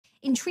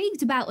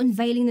Intrigued about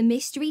unveiling the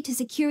mystery to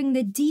securing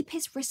the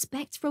deepest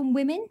respect from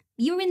women?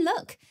 You're in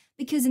luck,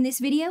 because in this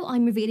video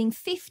I'm revealing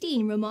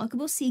 15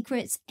 remarkable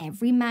secrets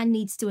every man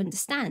needs to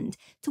understand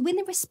to win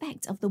the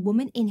respect of the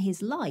woman in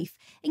his life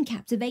and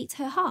captivate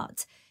her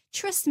heart.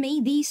 Trust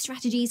me, these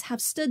strategies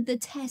have stood the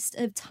test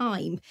of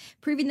time,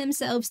 proving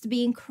themselves to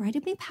be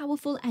incredibly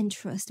powerful and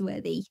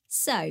trustworthy.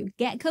 So,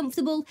 get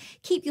comfortable,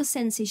 keep your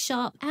senses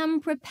sharp, and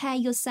prepare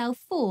yourself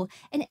for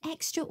an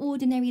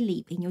extraordinary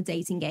leap in your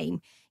dating game.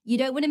 You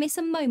don't want to miss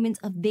a moment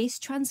of this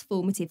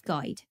transformative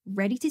guide.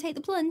 Ready to take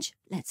the plunge?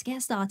 Let's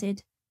get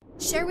started.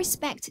 Show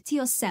respect to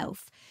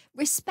yourself.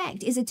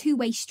 Respect is a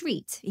two-way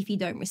street. If you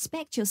don't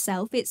respect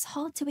yourself, it's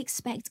hard to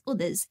expect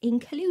others,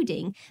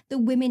 including the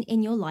women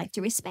in your life,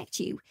 to respect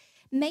you.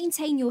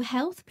 Maintain your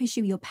health,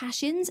 pursue your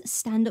passions,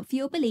 stand up for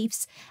your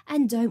beliefs,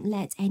 and don't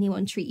let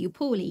anyone treat you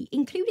poorly,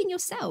 including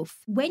yourself.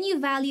 When you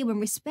value and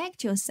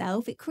respect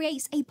yourself, it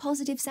creates a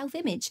positive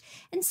self-image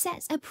and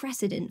sets a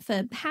precedent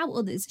for how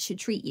others should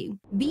treat you.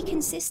 Be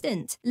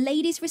consistent.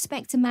 Ladies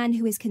respect a man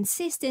who is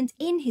consistent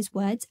in his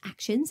words,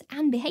 actions,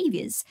 and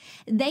behaviors.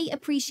 They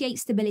appreciate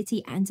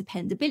stability and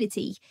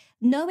dependability,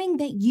 knowing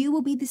that you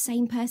will be the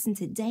same person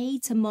today,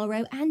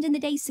 tomorrow, and in the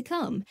days to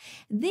come.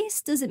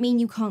 This doesn't mean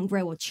you can't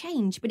grow or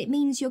change, but it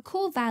means your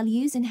core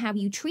values and how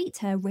you treat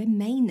her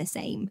remain the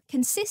same.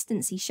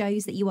 Consistency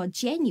shows that you are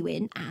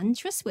genuine and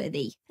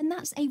trustworthy, and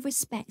that's a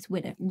respect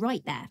winner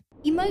right there.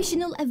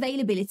 Emotional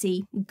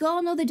availability.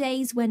 Gone are the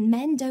days when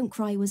men don't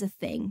cry was a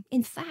thing.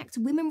 In fact,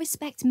 women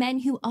respect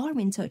men who are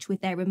in touch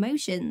with their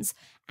emotions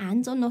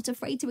and are not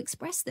afraid to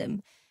express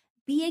them.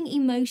 Being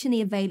emotionally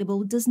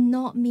available does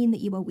not mean that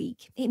you are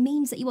weak. It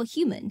means that you are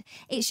human.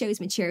 It shows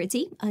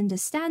maturity,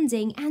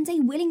 understanding, and a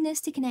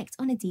willingness to connect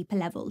on a deeper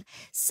level.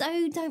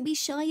 So don't be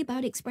shy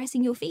about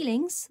expressing your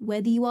feelings.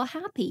 Whether you are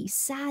happy,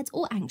 sad,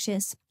 or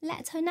anxious,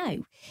 let her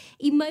know.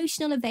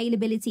 Emotional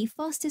availability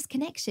fosters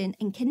connection,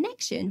 and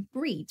connection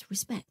breeds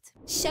respect.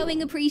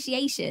 Showing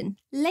appreciation.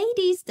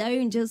 Ladies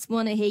don't just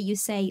want to hear you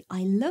say,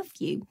 "I love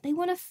you." They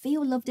want to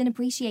feel loved and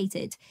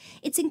appreciated.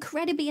 It's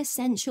incredibly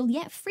essential,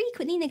 yet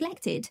frequently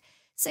neglected.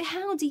 So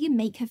how do you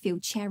make her feel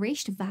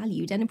cherished,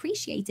 valued, and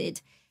appreciated?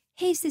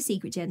 Here's the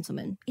secret,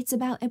 gentlemen. It's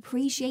about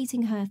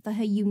appreciating her for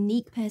her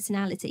unique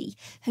personality,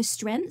 her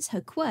strengths, her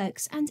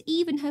quirks, and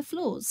even her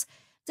flaws.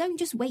 Don't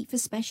just wait for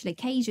special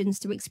occasions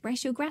to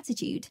express your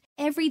gratitude.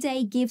 Every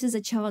day gives us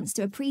a chance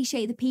to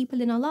appreciate the people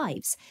in our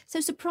lives,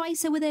 so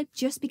surprise her with a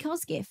just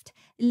because gift.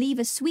 Leave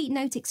a sweet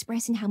note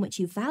expressing how much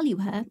you value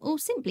her, or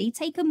simply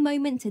take a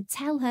moment to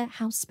tell her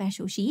how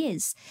special she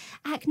is.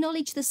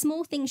 Acknowledge the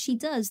small things she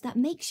does that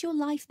makes your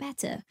life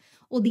better.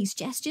 All these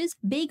gestures,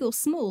 big or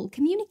small,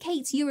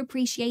 communicate your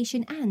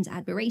appreciation and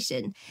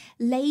admiration.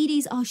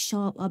 Ladies are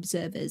sharp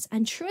observers,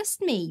 and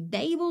trust me,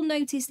 they will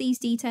notice these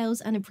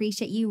details and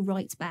appreciate you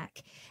right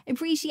back.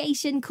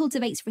 Appreciation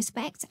cultivates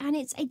respect, and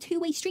it's a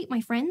two-way street,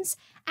 my friends.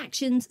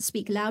 Actions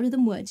speak louder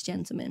than words,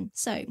 gentlemen.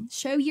 So,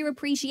 show your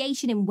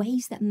appreciation in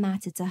ways that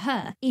matter to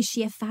her. Is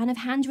she a fan of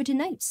handwritten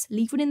notes?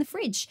 Leave one in the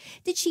fridge.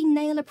 Did she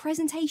nail a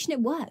presentation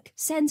at work?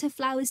 Send her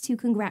flowers to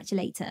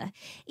congratulate her.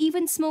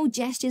 Even small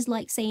gestures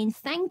like saying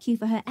thank you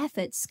for her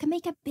efforts can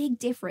make a big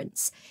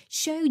difference.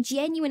 Show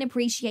genuine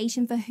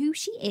appreciation for who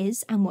she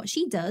is and what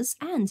she does,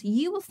 and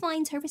you will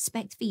find her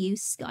respect for you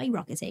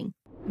skyrocketing.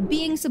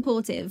 Being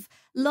supportive.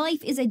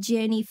 Life is a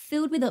journey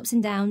filled with ups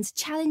and downs,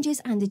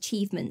 challenges and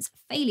achievements,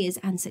 failures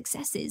and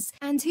successes.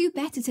 And who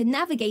better to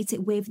navigate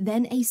it with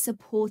than a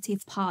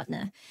supportive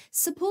partner?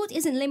 Support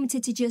isn't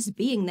limited to just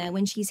being there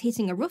when she's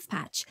hitting a rough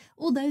patch,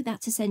 although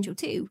that's essential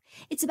too.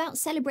 It's about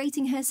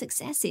celebrating her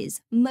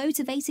successes,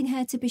 motivating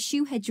her to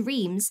pursue her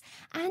dreams,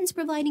 and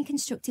providing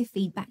constructive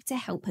feedback to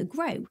help her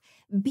grow.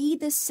 Be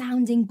the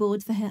sounding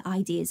board for her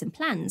ideas and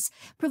plans.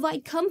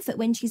 Provide comfort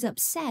when she's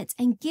upset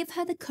and give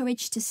her the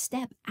courage to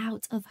step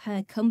out of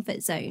her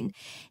comfort zone.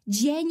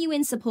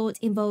 Genuine support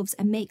involves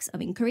a mix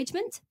of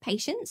encouragement,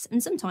 patience,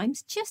 and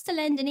sometimes just to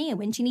lend an ear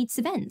when she needs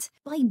to vent.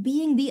 By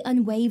being the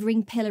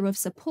unwavering pillar of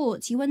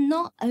support, you are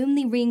not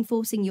only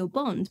reinforcing your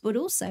bond, but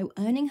also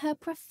earning her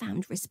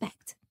profound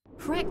respect.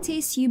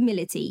 Practice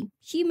humility.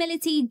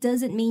 Humility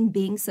doesn't mean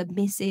being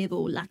submissive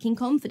or lacking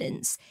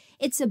confidence.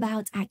 It's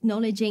about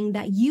acknowledging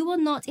that you are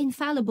not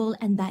infallible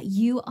and that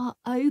you are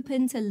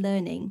open to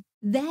learning.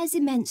 There's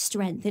immense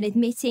strength in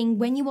admitting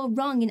when you are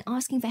wrong and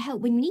asking for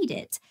help when you need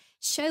it.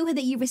 Show her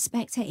that you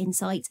respect her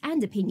insights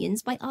and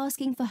opinions by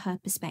asking for her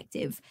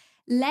perspective.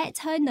 Let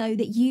her know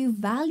that you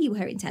value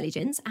her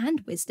intelligence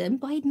and wisdom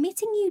by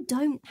admitting you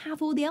don't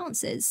have all the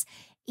answers.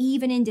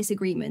 Even in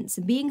disagreements,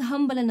 being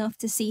humble enough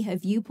to see her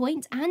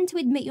viewpoint and to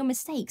admit your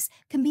mistakes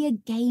can be a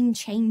game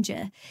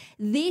changer.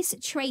 This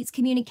trait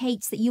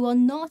communicates that you are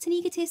not an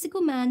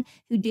egotistical man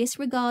who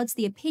disregards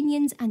the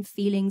opinions and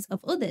feelings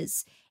of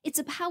others. It's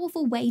a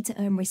powerful way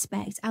to earn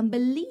respect, and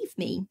believe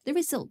me, the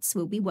results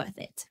will be worth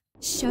it.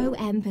 Show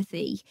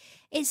empathy.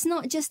 It's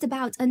not just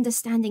about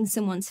understanding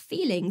someone's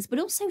feelings, but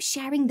also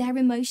sharing their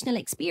emotional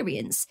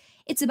experience.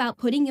 It's about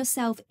putting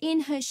yourself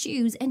in her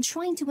shoes and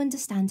trying to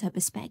understand her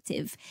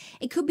perspective.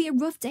 It could be a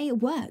rough day at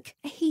work,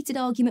 a heated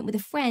argument with a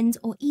friend,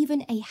 or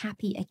even a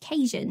happy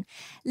occasion.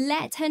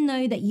 Let her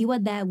know that you are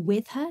there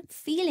with her,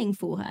 feeling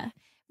for her.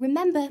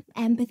 Remember,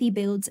 empathy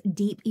builds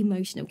deep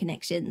emotional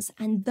connections,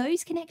 and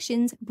those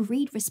connections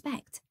breed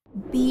respect.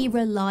 Be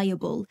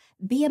reliable.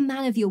 Be a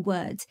man of your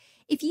word.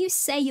 If you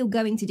say you're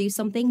going to do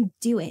something,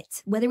 do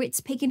it. Whether it's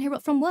picking her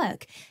up from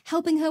work,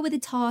 helping her with a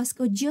task,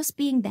 or just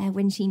being there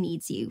when she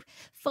needs you.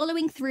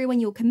 Following through on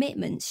your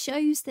commitment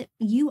shows that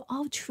you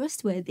are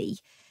trustworthy.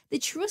 The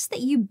trust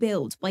that you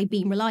build by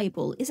being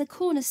reliable is a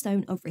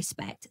cornerstone of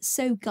respect.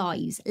 So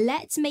guys,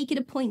 let's make it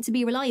a point to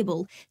be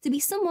reliable, to be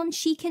someone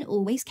she can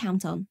always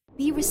count on.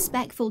 Be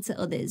respectful to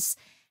others.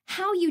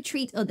 How you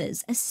treat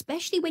others,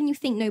 especially when you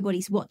think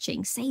nobody's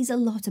watching, says a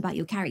lot about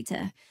your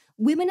character.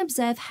 Women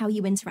observe how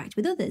you interact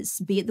with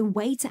others, be it the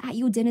waiter at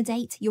your dinner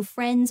date, your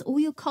friends, or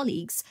your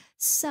colleagues.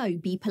 So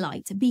be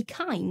polite, be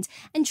kind,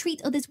 and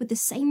treat others with the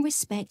same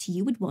respect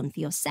you would want for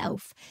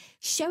yourself.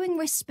 Showing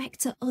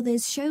respect to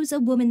others shows a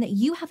woman that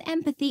you have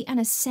empathy and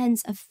a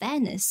sense of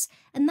fairness,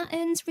 and that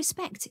earns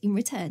respect in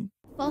return.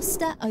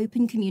 Foster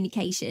open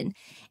communication.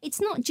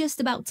 It's not just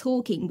about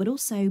talking, but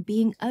also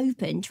being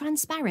open,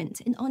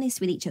 transparent, and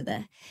honest with each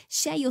other.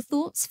 Share your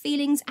thoughts,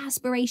 feelings,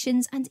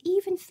 aspirations, and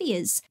even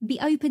fears. Be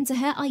open to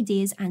her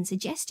ideas and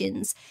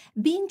suggestions.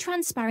 Being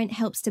transparent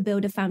helps to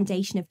build a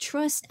foundation of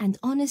trust and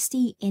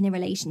honesty in a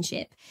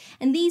relationship.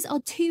 And these are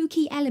two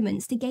key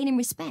elements to gaining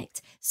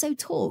respect. So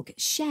talk,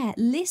 share,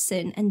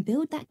 listen, and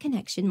build that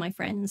connection, my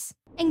friends.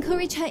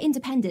 Encourage her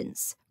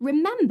independence.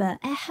 Remember,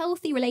 a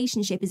healthy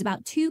relationship is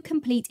about two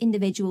complete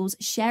individuals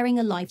sharing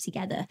a life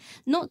together,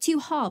 not two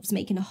halves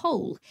making a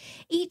whole.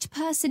 Each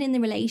person in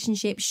the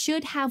relationship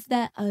should have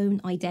their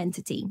own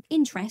identity,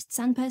 interests,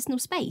 and personal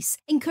space.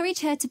 Encourage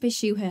her to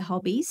pursue her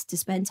hobbies, to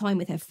spend time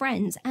with her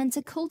friends, and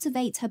to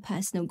cultivate her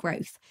personal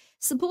growth.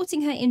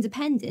 Supporting her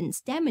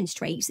independence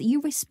demonstrates that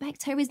you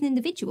respect her as an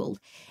individual.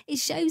 It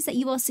shows that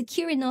you are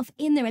secure enough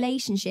in the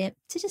relationship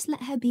to just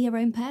let her be her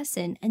own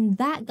person, and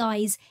that,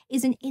 guys,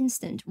 is an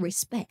instant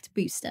respect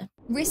booster.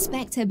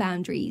 Respect her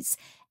boundaries.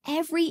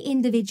 Every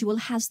individual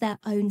has their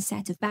own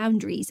set of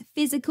boundaries: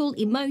 physical,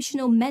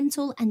 emotional,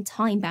 mental, and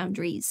time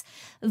boundaries.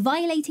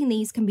 Violating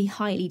these can be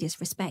highly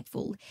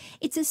disrespectful.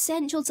 It's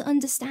essential to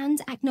understand,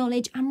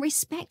 acknowledge, and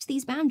respect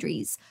these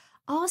boundaries.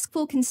 Ask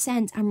for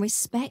consent and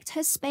respect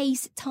her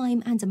space,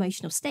 time, and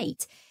emotional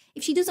state.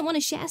 If she doesn't want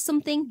to share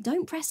something,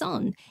 don't press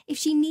on. If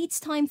she needs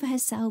time for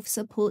herself,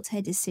 support her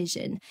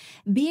decision.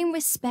 Being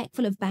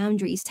respectful of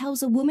boundaries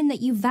tells a woman that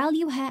you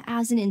value her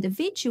as an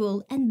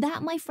individual, and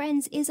that, my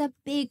friends, is a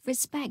big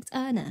respect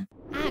earner.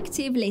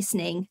 Active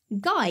listening.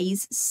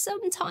 Guys,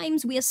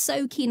 sometimes we are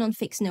so keen on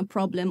fixing a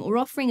problem or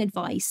offering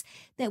advice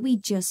that we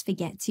just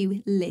forget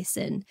to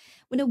listen.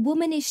 When a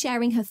woman is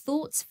sharing her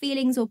thoughts,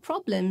 feelings, or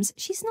problems,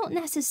 she's not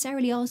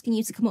necessarily asking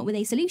you to come up with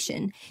a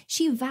solution.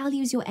 She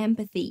values your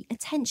empathy,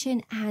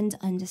 attention, and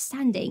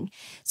understanding.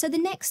 So the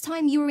next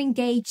time you are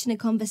engaged in a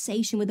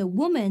conversation with a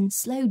woman,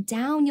 slow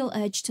down your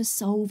urge to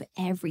solve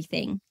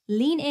everything.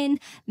 Lean in,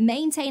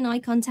 maintain eye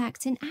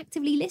contact, and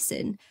actively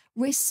listen.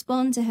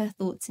 Respond to her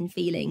thoughts and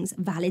feelings,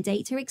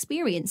 validate her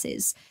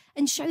experiences,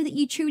 and show that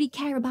you truly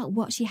care about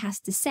what she has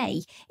to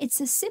say.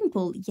 It's a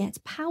simple yet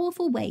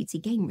powerful way to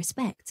gain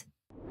respect.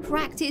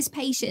 Practice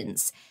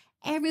patience.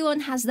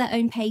 Everyone has their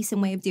own pace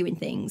and way of doing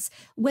things,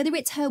 whether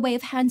it's her way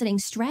of handling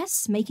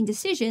stress, making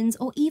decisions,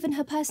 or even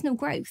her personal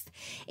growth.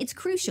 It's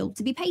crucial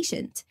to be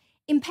patient.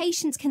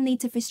 Impatience can lead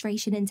to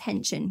frustration and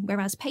tension,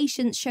 whereas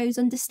patience shows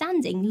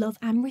understanding, love,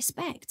 and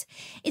respect.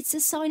 It's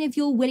a sign of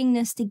your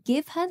willingness to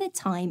give her the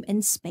time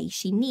and space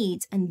she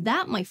needs, and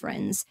that, my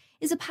friends,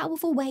 is a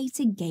powerful way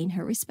to gain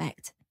her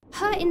respect.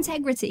 Her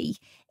integrity.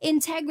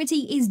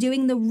 Integrity is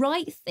doing the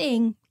right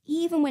thing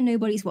even when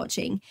nobody's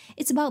watching.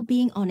 It's about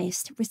being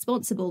honest,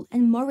 responsible,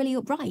 and morally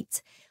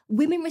upright.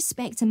 Women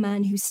respect a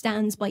man who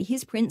stands by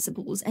his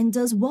principles and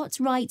does what's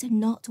right,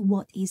 not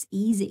what is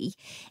easy.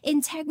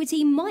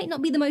 Integrity might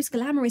not be the most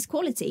glamorous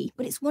quality,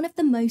 but it's one of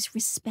the most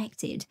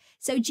respected.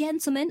 So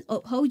gentlemen,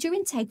 uphold your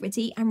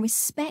integrity and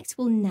respect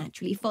will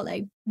naturally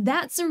follow.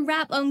 That's a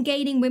wrap on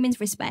gaining women's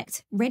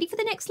respect. Ready for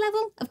the next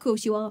level? Of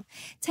course you are.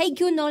 Take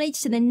your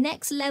knowledge to the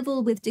next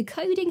level with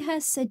decoding her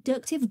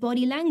seductive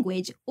body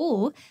language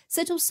or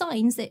subtle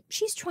signs that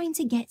she's trying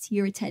to get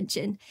your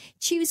attention.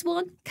 Choose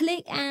one,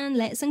 click, and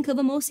let's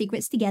uncover more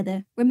secrets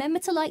together. Remember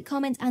to like,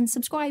 comment, and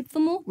subscribe for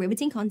more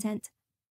riveting content.